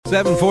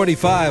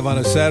7:45 on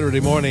a Saturday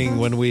morning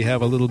when we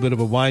have a little bit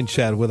of a wine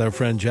chat with our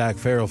friend Jack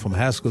Farrell from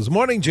Haskell's.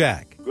 Morning,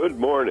 Jack. Good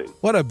morning.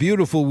 What a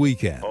beautiful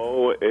weekend.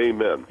 Oh,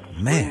 amen.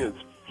 Man.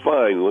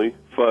 Spring is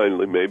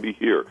finally, maybe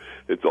here.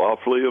 It's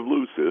awfully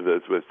elusive,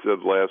 as I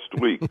said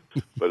last week,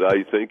 but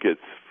I think it's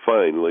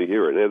finally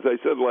here. And as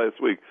I said last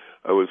week,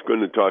 I was going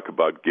to talk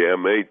about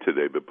Gamay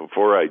today, but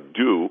before I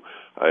do,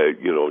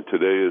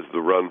 today is the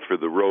Run for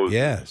the Roses.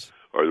 Yes.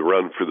 Or the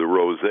Run for the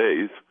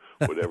Rosés.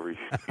 Whatever you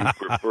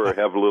prefer,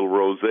 have a little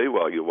rosé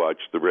while you watch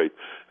the race.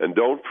 And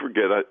don't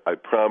forget, I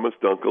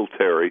promised Uncle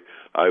Terry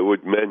I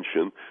would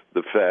mention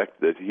the fact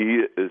that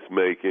he is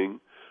making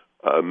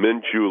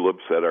mint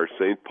juleps at our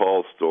St.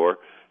 Paul store,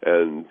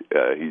 and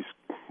he's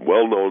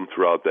well known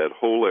throughout that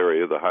whole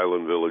area, the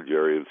Highland Village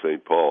area of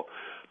St. Paul,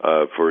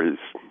 for his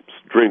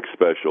drink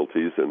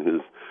specialties, and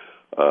his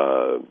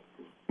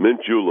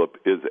mint julep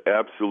is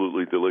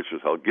absolutely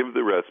delicious. I'll give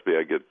the recipe.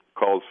 I get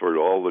calls for it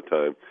all the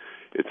time.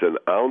 It's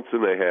 1.5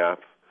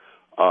 ounces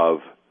of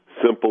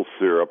simple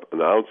syrup,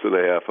 1.5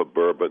 ounces of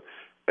bourbon,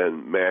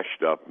 and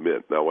mashed up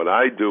mint. Now, what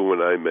I do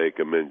when I make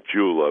a mint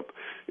julep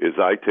is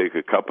I take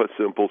a cup of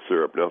simple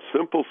syrup. Now,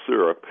 simple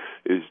syrup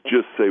is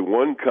just, say,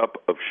 1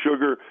 cup of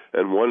sugar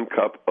and 1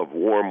 cup of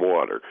warm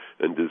water,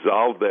 and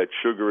dissolve that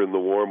sugar in the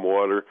warm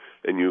water,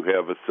 and you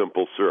have a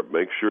simple syrup.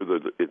 Make sure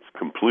that it's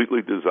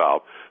completely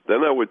dissolved.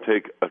 Then I would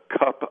take a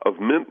cup of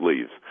mint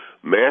leaves,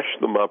 mash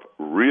them up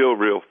real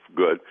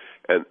good,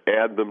 and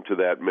add them to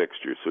that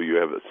mixture. So you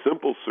have a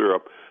simple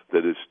syrup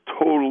that is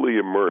totally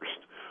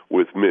immersed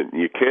with mint.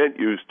 You can't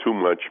use too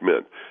much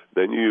mint.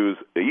 Then you use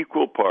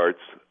equal parts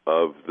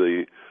of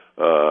the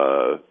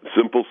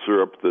simple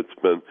syrup that's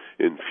been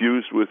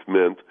infused with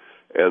mint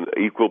and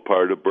equal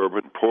part of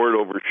bourbon. Pour it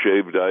over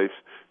shaved ice,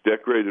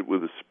 decorate it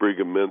with a sprig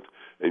of mint,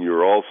 and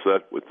you're all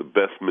set with the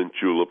best mint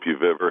julep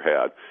you've ever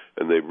had.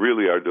 And they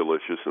really are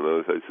delicious. And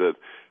as I said,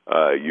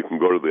 you can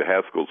go to the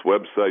Haskell's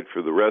website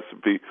for the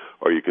recipe,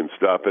 or you can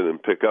stop in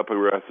and pick up a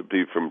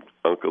recipe from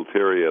Uncle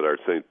Terry at our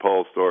St.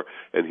 Paul store,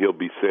 and he'll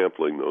be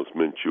sampling those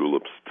mint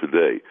juleps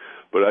today.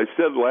 But I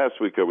said last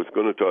week I was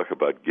going to talk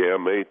about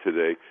Gamay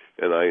today,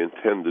 and I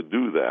intend to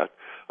do that.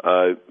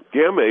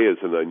 Gamay is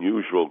an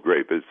unusual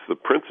grape. It's the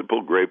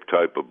principal grape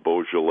type of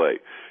Beaujolais.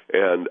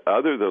 And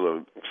other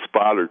than a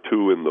spot or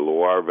two in the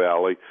Loire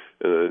Valley,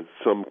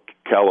 some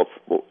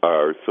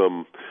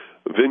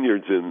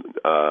vineyards in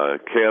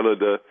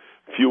Canada,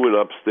 few in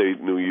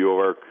upstate New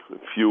York,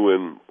 few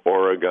in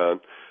Oregon,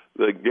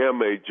 the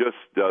Gamay just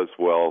does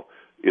well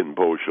in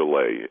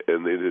Beaujolais,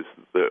 and it is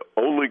the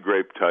only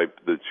grape type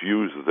that's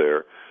used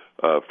there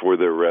for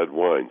their red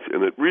wines.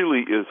 And it really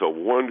is a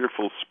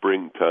wonderful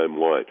springtime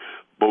wine.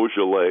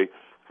 Beaujolais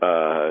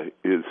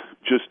is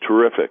just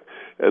terrific.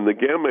 And the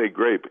Gamay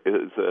grape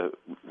is a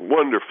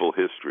wonderful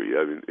history.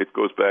 I mean, it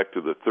goes back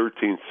to the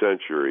 13th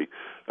century.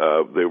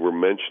 They were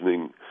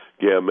mentioning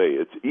Gamay.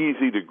 It's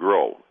easy to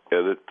grow,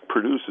 and it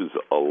produces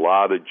a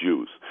lot of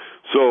juice.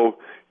 So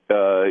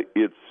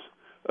it's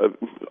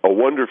a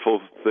wonderful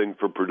thing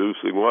for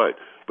producing wine.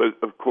 But,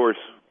 of course,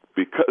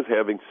 because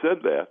having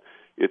said that,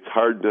 it's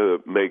hard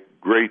to make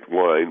great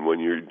wine when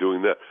you're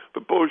doing that.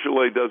 But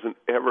Beaujolais doesn't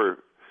ever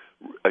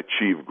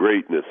achieve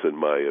greatness, in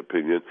my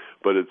opinion,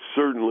 but it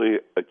certainly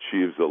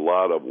achieves a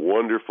lot of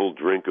wonderful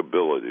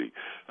drinkability.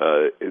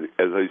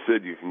 As I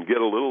said, you can get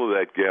a little of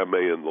that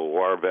Gamay in the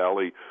Loire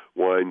Valley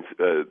wines.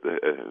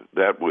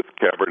 That with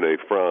Cabernet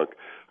Franc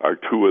are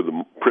two of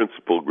the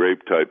principal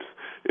grape types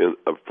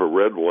for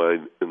red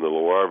wine in the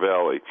Loire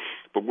Valley.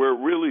 But where it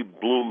really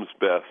blooms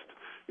best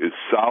is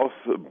south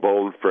of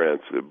Beaune,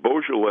 France.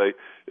 Beaujolais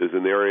is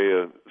an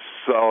area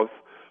south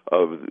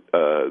of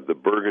the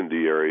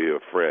Burgundy area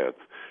of France.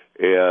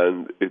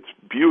 And it's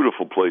a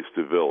beautiful place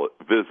to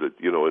visit.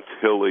 You know, it's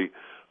hilly,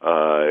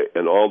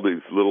 and all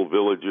these little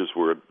villages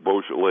where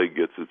Beaujolais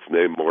gets its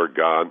name,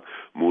 Morgan,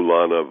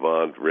 Moulin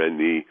Avant,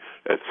 Reny,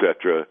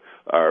 etc.,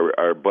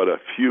 are but a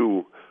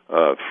few,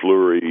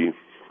 Fleury,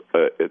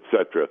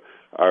 etc.,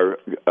 are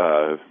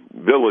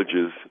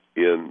villages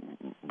in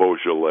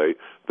Beaujolais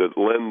that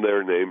lend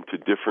their name to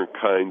different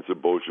kinds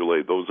of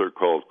Beaujolais. Those are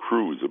called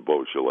crus of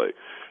Beaujolais.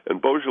 And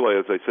Beaujolais,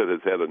 as I said, has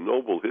had a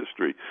noble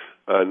history,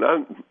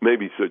 not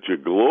maybe such a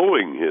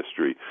glowing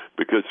history,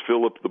 because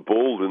Philip the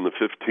Bold in the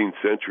 15th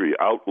century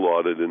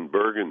outlawed it in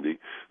Burgundy,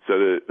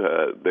 said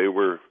they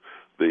were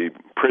the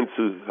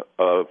princes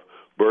of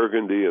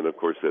Burgundy, and of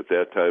course at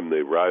that time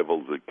they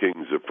rivaled the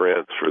kings of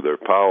France for their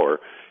power,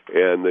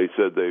 and they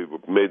said they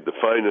made the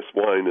finest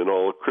wine in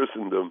all of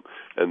Christendom,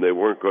 and they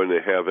weren't going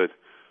to have it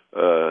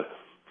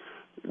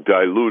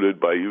diluted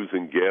by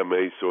using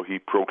Gamay, so he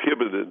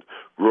prohibited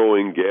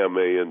growing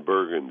Gamay in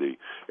Burgundy.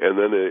 And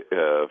then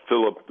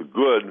Philip the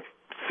Good,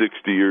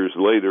 60 years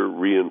later,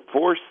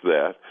 reinforced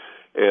that,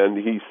 and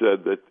he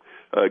said that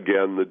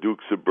again, the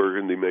Dukes of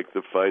Burgundy make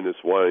the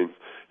finest wines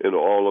in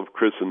all of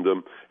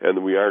Christendom,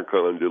 and we aren't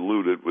going to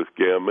dilute it with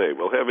Gamay.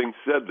 Well, having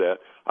said that,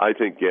 I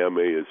think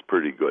Gamay is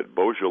pretty good.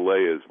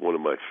 Beaujolais is one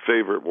of my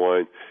favorite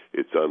wines.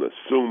 It's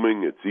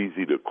unassuming. It's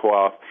easy to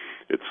quaff.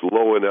 It's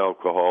low in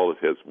alcohol.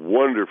 It has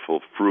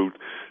wonderful fruit.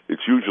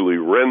 It's usually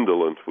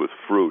redolent with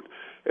fruit.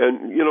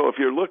 And, if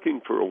you're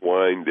looking for a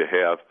wine to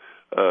have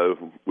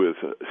with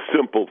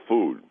simple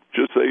food,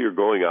 just say you're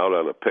going out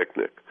on a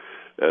picnic.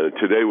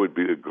 Today would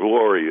be a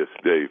glorious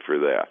day for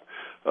that.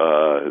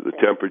 The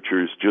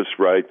temperature is just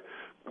right.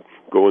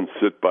 Go and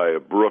sit by a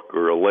brook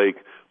or a lake.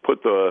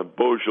 Put the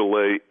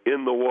Beaujolais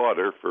in the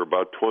water for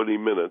about 20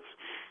 minutes.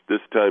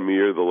 This time of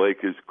year, the lake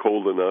is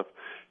cold enough,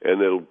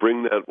 and it'll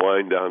bring that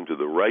wine down to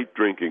the right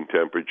drinking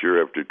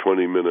temperature after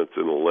 20 minutes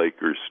in a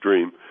lake or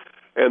stream.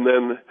 And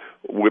then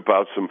whip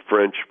out some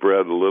French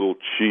bread, a little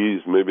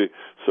cheese, maybe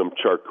some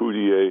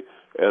charcuterie,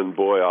 and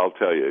boy, I'll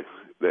tell you,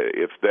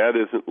 if that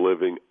isn't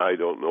living, I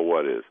don't know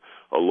what is.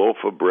 A loaf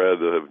of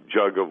bread, a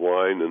jug of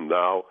wine, and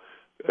now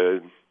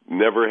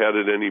never had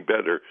it any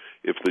better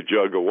if the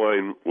jug of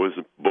wine was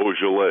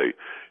Beaujolais.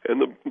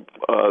 And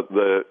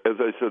as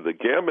I said, the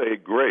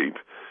Gamay grape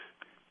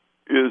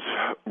is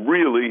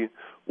really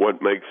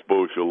what makes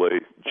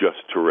Beaujolais just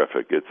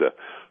terrific. It's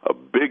a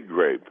big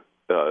grape.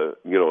 A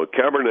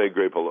Cabernet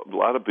grape, a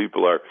lot of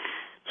people are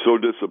so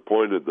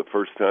disappointed the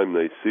first time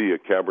they see a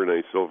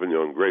Cabernet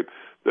Sauvignon grape.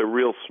 They're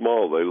real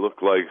small. They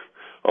look like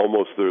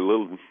they're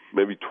little,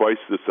 maybe twice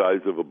the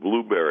size of a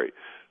blueberry.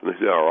 And they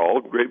say, are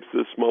all grapes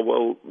this small?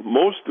 Well,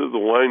 most of the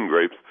wine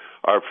grapes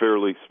are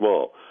fairly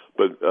small.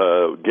 But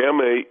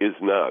Gamay is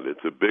not.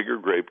 It's a bigger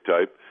grape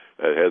type.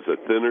 It has a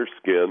thinner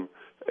skin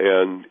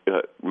and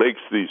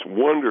makes these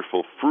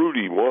wonderful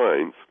fruity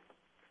wines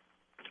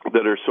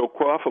that are so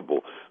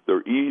quaffable.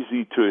 They're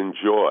easy to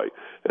enjoy.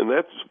 And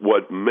that's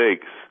what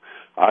makes,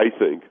 I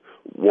think,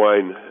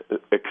 wine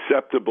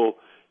acceptable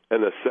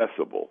and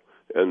accessible.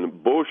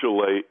 And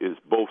Beaujolais is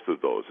both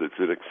of those. It's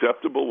an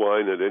acceptable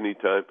wine at any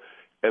time,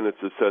 and it's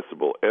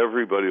accessible.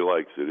 Everybody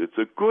likes it. It's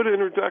a good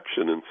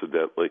introduction,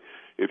 incidentally.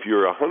 If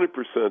you're a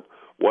 100%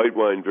 white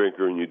wine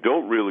drinker and you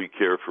don't really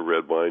care for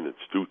red wine, it's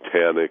too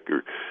tannic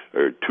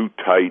or too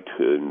tight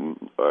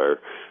or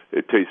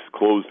it tastes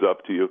closed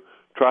up to you,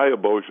 try a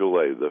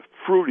Beaujolais. The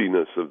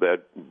fruitiness of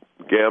that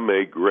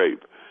Gamay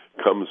grape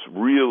comes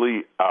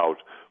really out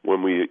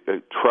when we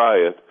try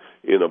it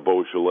in a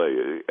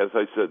Beaujolais. As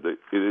I said, it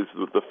is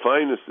the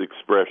finest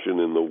expression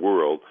in the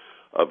world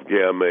of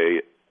Gamay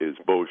is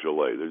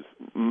Beaujolais. There's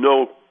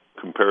no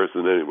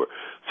comparison anywhere.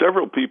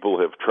 Several people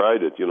have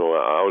tried it,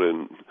 out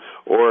in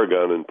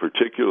Oregon, and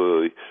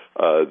particularly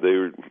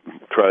they're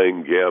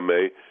trying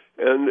Gamay,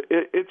 and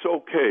it's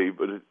okay,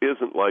 but it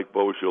isn't like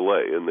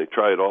Beaujolais. And they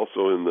try it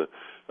also in the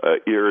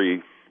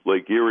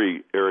Lake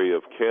Erie area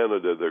of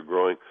Canada. They're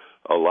growing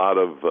a lot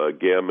of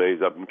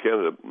Gamays up in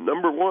Canada.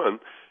 Number one,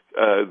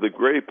 the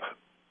grape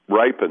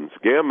ripens.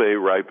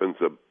 Gamay ripens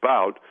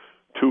about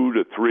 2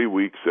 to 3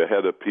 weeks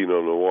ahead of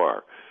Pinot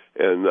Noir.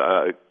 And,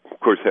 of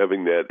course,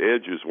 having that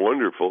edge is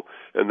wonderful,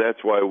 and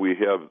that's why we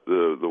have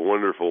the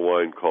wonderful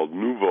wine called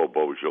Nouveau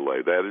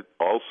Beaujolais. That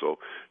also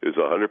is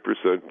 100%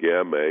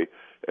 Gamay,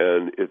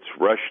 and it's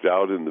rushed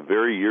out in the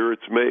very year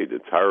it's made.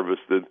 It's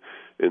harvested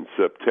in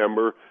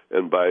September,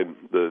 and by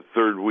the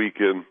third week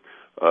in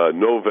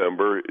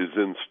November is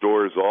in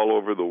stores all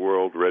over the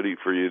world ready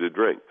for you to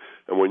drink.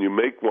 And when you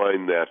make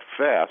wine that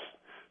fast,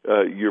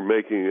 you're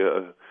making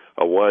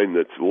a wine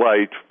that's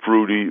light,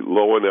 fruity,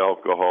 low in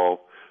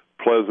alcohol,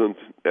 pleasant,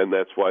 and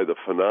that's why the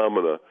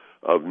phenomena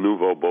of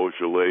Nouveau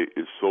Beaujolais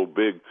is so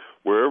big.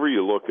 Wherever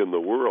you look in the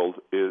world,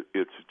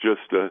 it's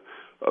just a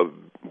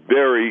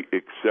very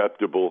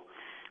acceptable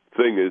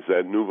thing is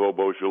that Nouveau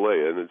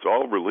Beaujolais, and it's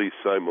all released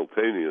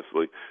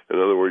simultaneously. In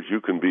other words, you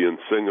can be in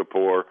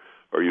Singapore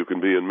or you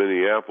can be in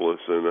Minneapolis,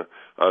 and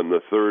on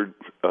the third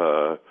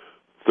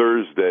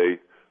Thursday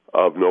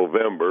of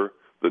November,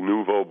 the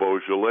Nouveau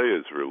Beaujolais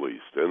is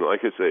released. And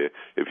like I say,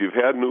 if you've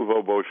had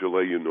Nouveau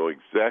Beaujolais, you know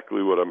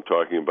exactly what I'm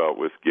talking about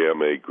with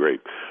Gamay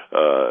grape.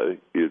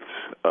 It's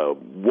a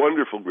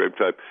wonderful grape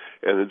type,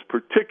 and it's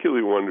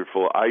particularly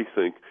wonderful, I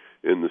think,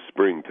 in the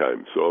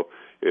springtime. So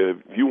if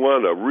you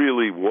want a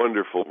really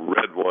wonderful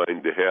red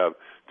wine to have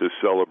to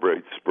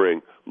celebrate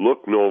spring,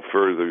 look no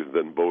further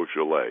than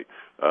Beaujolais.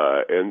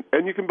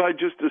 And you can buy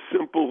just a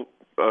simple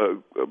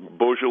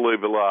Beaujolais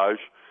Village,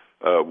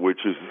 which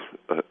is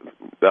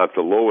not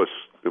the lowest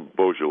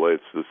Beaujolais,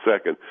 it's the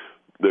second.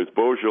 There's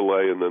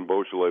Beaujolais and then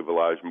Beaujolais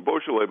Village. And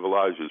Beaujolais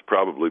Village is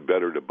probably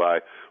better to buy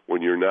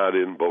when you're not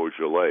in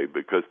Beaujolais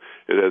because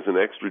it has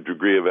an extra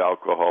degree of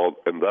alcohol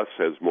and thus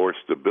has more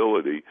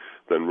stability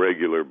than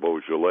regular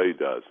Beaujolais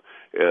does.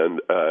 And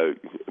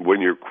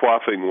when you're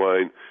quaffing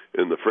wine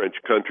in the French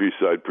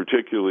countryside,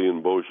 particularly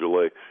in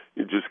Beaujolais,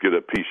 you just get a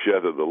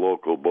pichette of the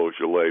local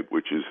Beaujolais,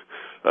 which is,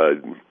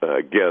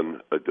 again,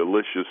 a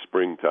delicious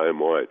springtime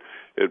wine.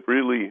 It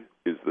really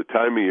is the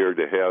time of year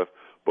to have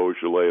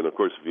Beaujolais. And, of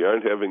course, if you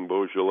aren't having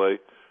Beaujolais,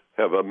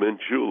 have a mint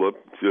julep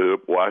to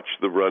watch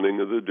the running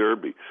of the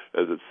Derby.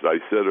 As I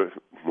said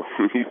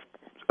when we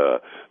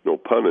no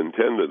pun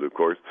intended, of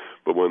course,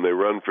 but when they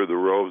run for the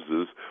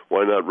roses,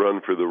 why not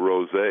run for the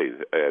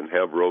rosé and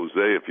have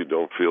rosé if you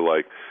don't feel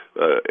like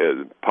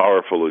as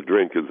powerful a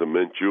drink as a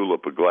mint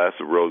julep? A glass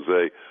of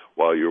rosé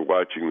while you're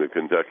watching the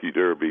Kentucky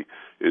Derby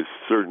is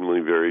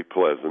certainly very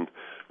pleasant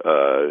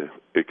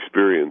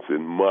experience,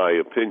 in my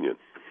opinion.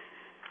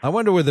 I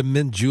wonder where the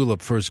mint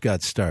julep first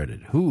got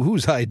started.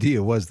 Whose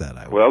idea was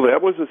that? Well,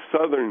 that was a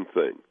Southern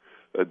thing.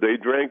 They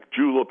drank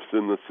juleps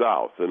in the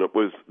South, and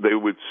they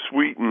would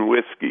sweeten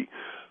whiskey,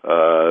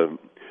 and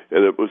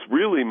it was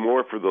really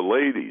more for the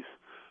ladies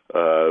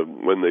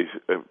when they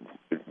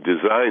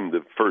designed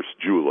the first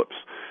juleps.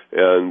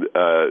 And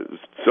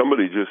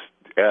somebody just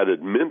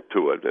added mint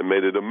to it and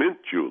made it a mint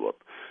julep.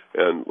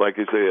 And like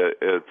I say,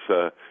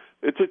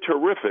 it's a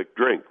terrific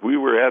drink. We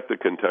were at the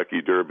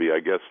Kentucky Derby, I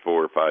guess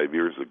 4 or 5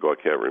 years ago, I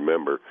can't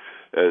remember,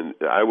 and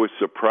I was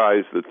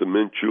surprised that the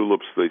mint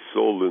juleps they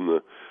sold in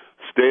the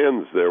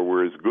stands there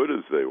were as good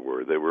as they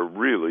were. They were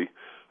really,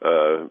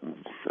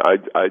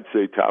 I'd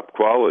say, top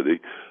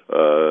quality,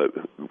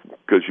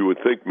 because you would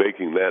think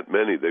making that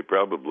many, they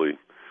probably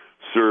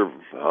serve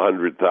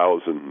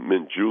 100,000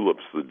 mint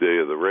juleps the day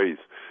of the race.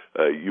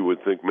 You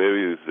would think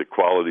maybe the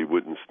quality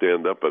wouldn't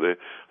stand up, but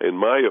in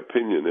my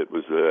opinion, it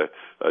was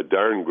a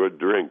darn good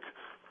drink,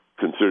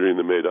 considering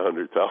they made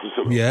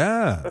 100,000.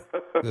 Yeah,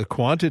 the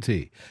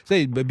quantity.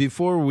 Say, but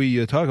before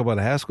we talk about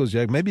Haskell's,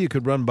 Jack, maybe you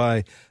could run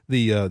by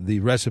the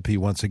recipe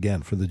once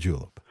again for the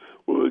julep.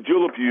 Well, the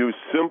julep, you use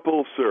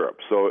simple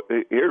syrup. So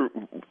here's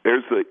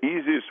the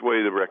easiest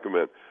way to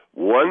recommend.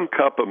 1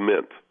 cup of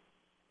mint,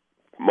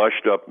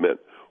 mushed up mint.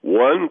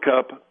 1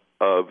 cup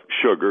of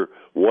sugar,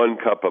 1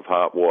 cup of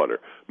hot water.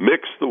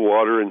 Mix the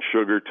water and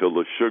sugar till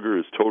the sugar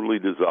is totally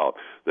dissolved.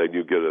 Then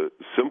you get a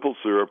simple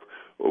syrup,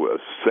 a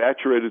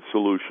saturated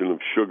solution of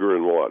sugar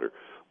and water.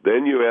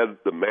 Then you add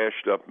the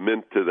mashed up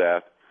mint to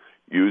that.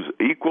 Use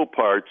equal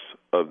parts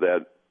of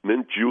that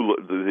mint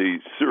julep, the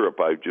syrup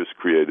I've just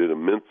created, a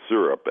mint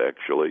syrup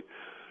actually,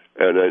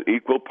 and an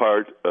equal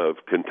part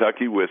of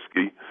Kentucky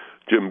whiskey.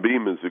 Jim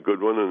Beam is a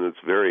good one, and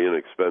it's very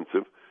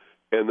inexpensive.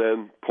 And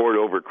then pour it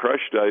over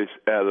crushed ice,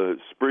 add a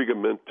sprig of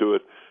mint to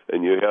it,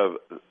 and you have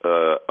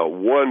a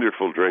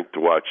wonderful drink to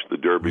watch the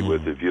Derby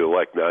with if you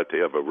like not to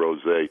have a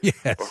rosé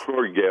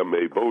or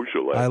Gamay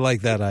Beaujolais. I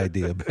like that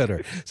idea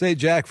better. Say,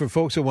 Jack, for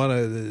folks who want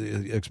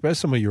to express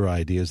some of your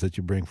ideas that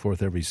you bring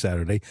forth every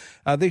Saturday,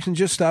 they can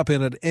just stop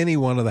in at any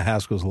one of the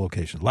Haskell's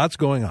locations. Lots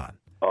going on.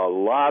 A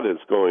lot is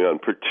going on,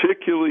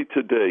 particularly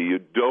today. You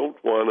don't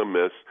want to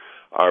miss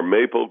our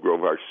Maple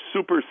Grove, our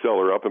super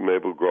seller up in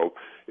Maple Grove,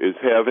 is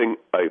having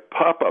a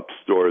pop-up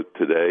store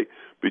today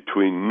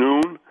between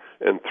noon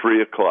and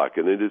 3 o'clock,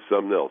 and it is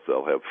something else.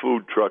 They'll have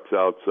food trucks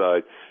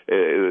outside,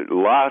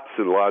 lots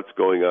and lots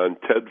going on.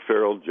 Ted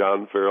Farrell,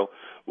 John Farrell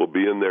will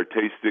be in there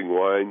tasting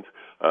wines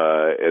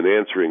and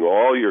answering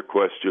all your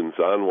questions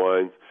on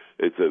wines.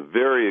 It's a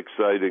very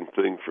exciting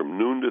thing from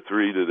noon to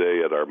 3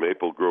 today at our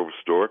Maple Grove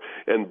store.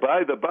 And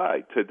by the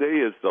by,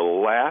 today is the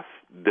last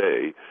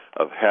day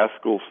of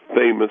Haskell's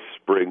famous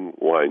spring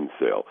wine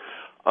sale.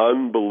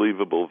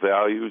 Unbelievable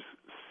values.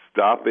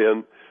 Stop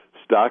in,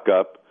 stock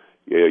up.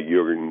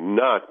 You're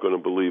not going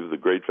to believe the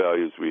great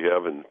values we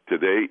have, and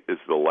today is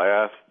the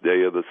last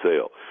day of the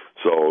sale.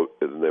 So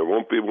there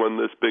won't be one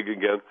this big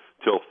again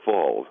till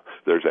fall.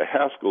 There's a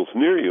Haskell's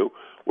near you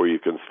where you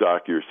can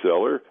stock your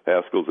cellar.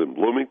 Haskell's in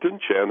Bloomington,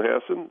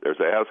 Chanhassen. There's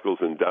a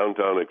Haskell's in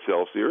downtown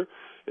Excelsior,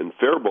 in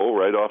Faribault,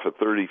 right off of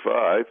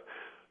 35.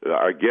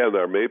 Again,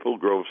 our Maple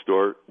Grove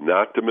store,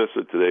 not to miss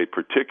it today,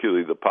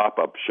 particularly the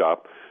pop-up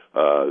shop,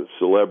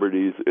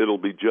 celebrities. It'll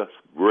be just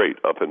great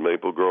up in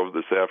Maple Grove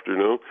this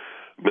afternoon.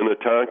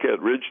 Minnetonka at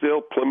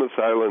Ridgedale, Plymouth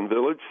Highland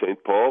Village,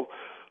 Plymouth,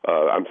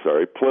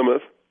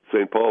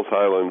 St. Paul's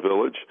Highland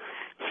Village,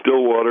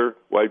 Stillwater,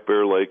 White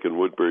Bear Lake, and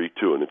Woodbury,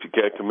 too. And if you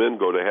can't come in,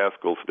 go to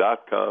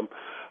Haskells.com,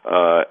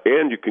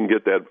 and you can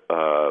get that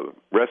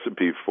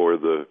recipe for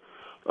the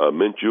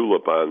mint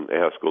julep on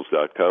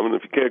Haskells.com. And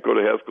if you can't go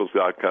to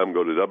Haskells.com,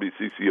 go to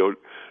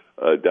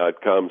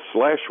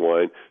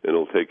WCCO.com/wine, and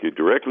it'll take you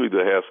directly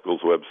to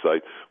Haskell's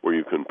website where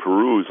you can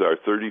peruse our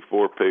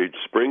 34-page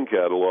spring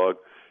catalog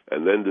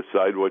and then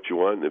decide what you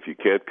want. And if you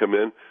can't come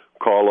in,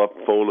 call up,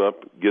 phone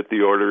up, get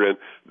the order in.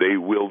 They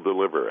will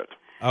deliver it.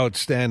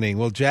 Outstanding.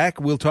 Well, Jack,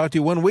 we'll talk to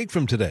you 1 week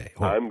from today.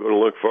 I'm going to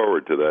look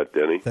forward to that,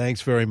 Denny.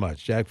 Thanks very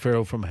much. Jack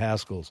Farrell from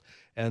Haskell's.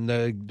 And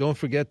don't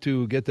forget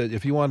to get that.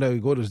 If you want to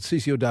go to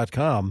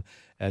CCO.com,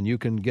 and you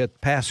can get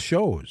past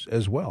shows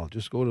as well.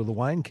 Just go to the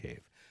Wine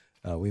Cave.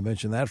 We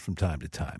mention that from time to time.